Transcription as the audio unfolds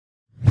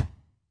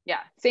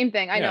Same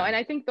thing. I know. Yeah, And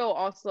I think though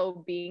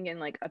also being in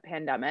like a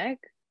pandemic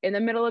in the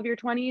middle of your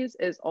 20s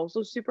is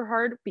also super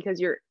hard because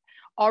you're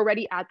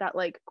already at that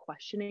like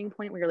questioning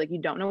point where you're like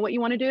you don't know what you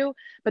want to do,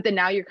 but then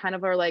now you're kind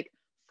of are like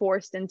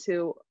forced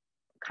into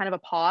kind of a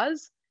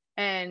pause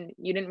and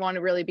you didn't want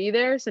to really be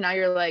there. So now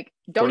you're like,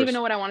 of don't even course.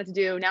 know what I wanted to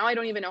do. Now I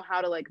don't even know how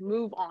to like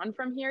move on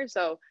from here.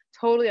 So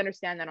totally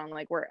understand that on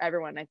like where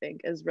everyone I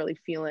think is really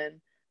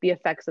feeling the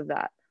effects of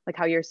that. Like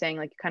how you're saying,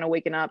 like kind of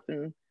waking up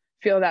and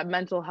feel that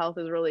mental health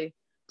is really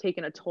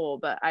taking a toll.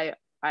 But I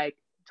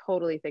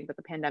totally think that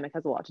the pandemic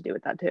has a lot to do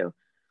with that too.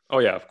 Oh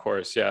yeah, of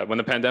course. Yeah. When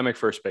the pandemic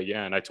first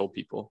began, I told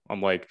people,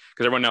 I'm like,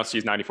 because everyone now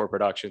sees 94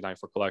 Productions,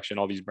 94 Collection,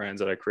 all these brands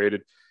that I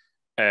created.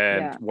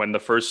 And Yeah. when the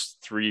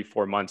first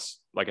 3-4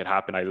 months like it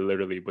happened, I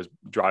literally was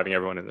driving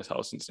everyone in this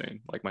house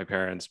insane, like my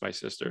parents, my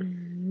sister,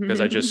 because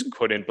I just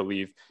couldn't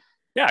believe.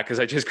 Yeah, because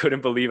I just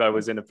couldn't believe I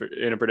was in a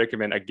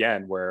predicament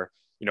again where,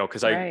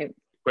 because I Right.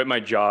 quit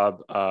my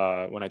job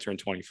when I turned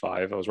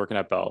 25. I was working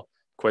at Bell,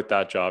 quit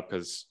that job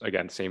because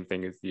again, same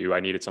thing with you. I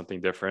needed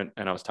something different,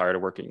 and I was tired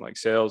of working like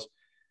sales.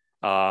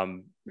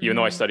 Even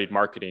though I Mm. studied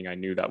marketing, I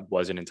knew that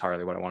wasn't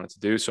entirely what I wanted to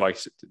do. So I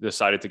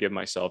decided to give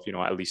myself,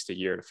 at least a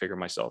year to figure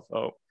myself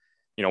out.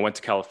 Went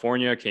to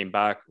California, came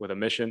back with a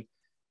mission,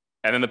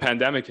 and then the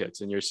pandemic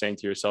hits, and you're saying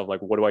to yourself,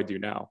 like, what do I do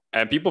now?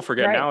 And people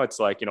forget Right. now. It's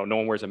like, no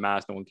one wears a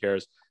mask, no one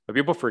cares. But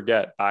people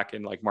forget back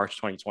in like March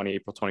 2020,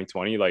 April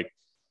 2020, like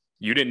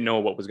you didn't know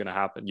what was going to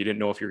happen. You didn't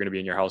know if you're going to be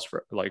in your house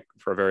for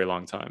a very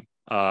long time.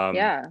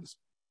 Yeah.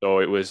 So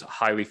it was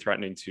highly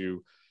threatening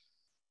to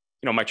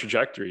my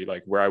trajectory,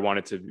 like where I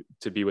wanted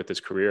to be with this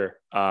career.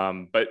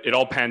 But it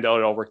all panned out.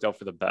 It all worked out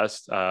for the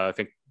best. I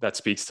think that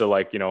speaks to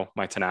like,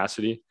 my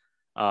tenacity,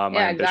 my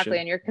Yeah, exactly. ambition.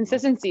 And your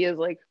consistency is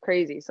like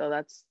crazy. So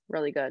that's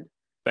really good.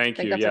 I Thank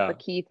think you. that's like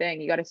the Yeah, key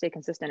thing. You got to stay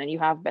consistent and you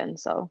have been.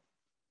 So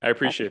I that's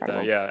appreciate that.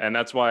 incredible. Yeah. And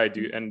that's why I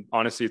do. And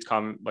honestly, it's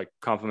like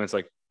compliments,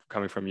 like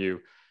coming from you.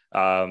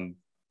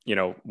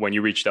 When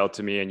you reached out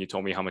to me and you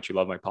told me how much you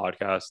love my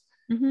podcast,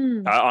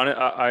 Hmm.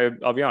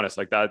 I'll be honest,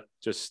 like that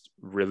just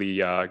really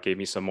gave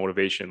me some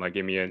motivation, like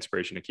gave me an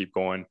inspiration to keep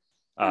going.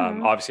 Oh,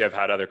 Obviously, I've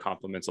had other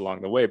compliments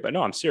along the way, but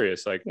no, I'm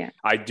serious. Like yeah.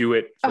 I do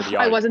it for Oh, the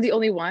I wasn't the audience.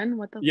 only one.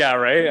 What the Yeah,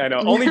 right. I know.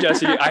 Only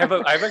Jessie. I have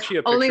actually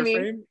a Only picture me.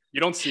 frame.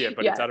 You don't see it,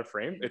 but it's Yeah. out of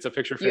frame. It's a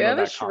picture You frame of have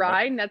a that comment.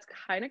 shrine. That's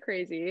kind of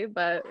crazy,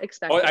 but Oh, I didn't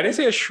expected.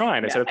 say a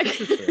shrine. I Yeah. said a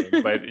picture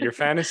frame. But your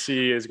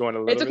fantasy is going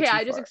a It's little bit okay. too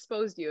I just far.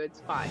 exposed you.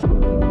 It's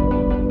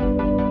fine.